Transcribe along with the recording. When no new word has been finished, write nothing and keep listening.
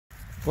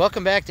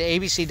Welcome back to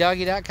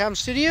Abcdoggy.com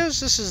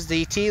studios. This is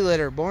the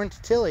T-litter born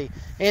to Tilly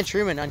and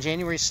Truman on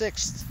January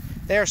 6th.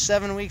 They are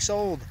 7 weeks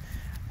old.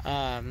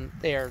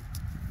 They are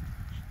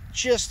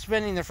just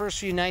spending their first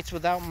few nights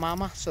without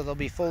mama, so they'll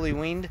be fully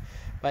weaned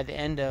by the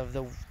end of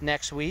the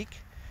next week.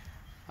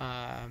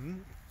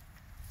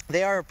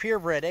 They are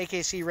purebred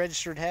AKC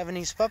registered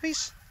Havanese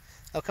puppies.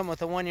 They'll come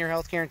with a 1-year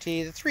health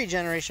guarantee, the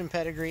 3-generation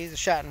pedigree, the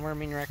shot and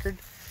worming record,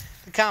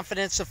 the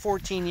confidence of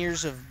 14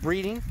 years of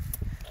breeding,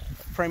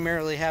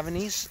 primarily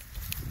Havanese.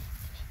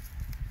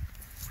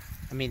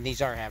 I mean,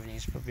 these are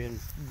Havanese, but we've been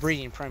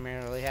breeding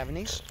primarily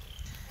Havanese.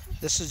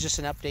 This is just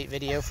an update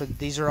video for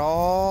these are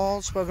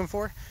all spoken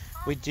for.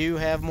 We do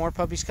have more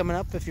puppies coming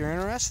up if you're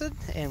interested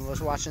and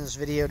was watching this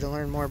video to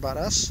learn more about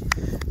us.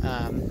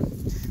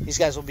 These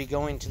guys will be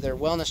going to their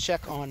wellness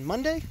check on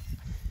Monday,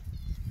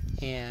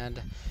 and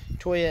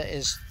Toya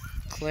is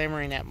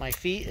clamoring at my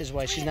feet is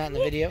why she's not in the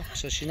video,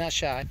 so she's not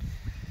shy.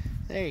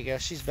 There you go,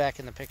 she's back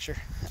in the picture.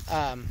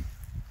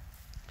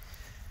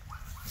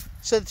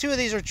 So the two of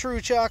these are true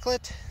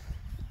chocolate,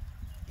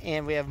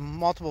 and we have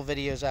multiple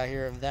videos out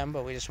here of them,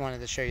 but we just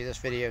wanted to show you this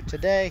video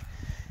today.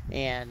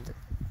 And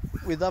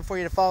we'd love for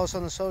you to follow us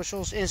on the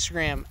socials.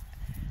 Instagram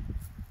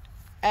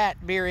at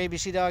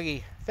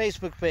BeerABCDoggy.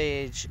 Facebook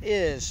page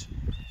is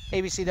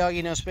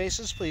ABCDoggy no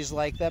spaces. Please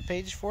like that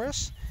page for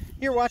us.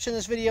 You're watching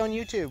this video on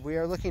YouTube. We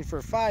are looking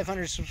for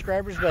 500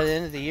 subscribers by the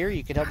end of the year.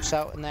 You can help us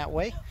out in that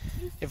way.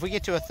 If we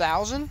get to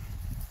 1,000,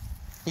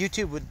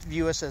 YouTube would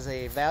view us as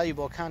a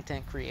valuable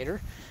content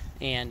creator,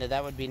 and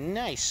that would be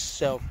nice.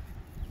 So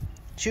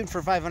shooting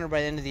for 500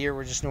 by the end of the year.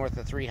 We're just north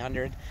of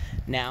 300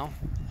 now.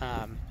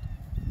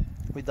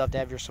 We'd love to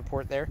have your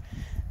support there.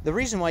 The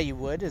reason why you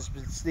would is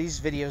these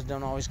videos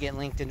don't always get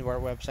linked into our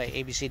website,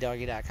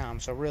 abcdoggy.com.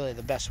 So really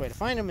the best way to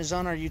find them is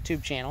on our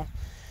YouTube channel.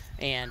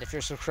 And if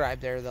you're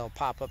subscribed there, they'll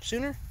pop up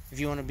sooner. If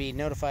you want to be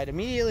notified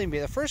immediately and be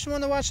the first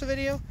one to watch the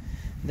video,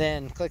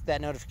 then click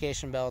that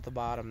notification bell at the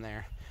bottom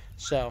there.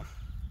 So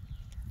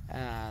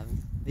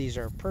these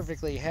are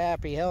perfectly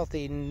happy,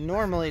 healthy,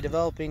 normally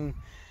developing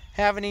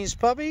Havanese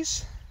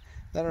puppies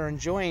that are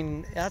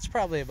enjoying, that's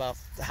probably about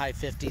the high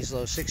 50s,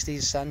 low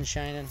 60s, sun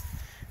shining.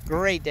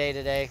 Great day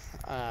today.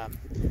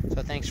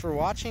 So thanks for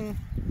watching.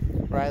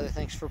 Riley,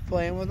 thanks for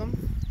playing with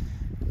them.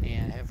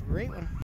 And have a great one.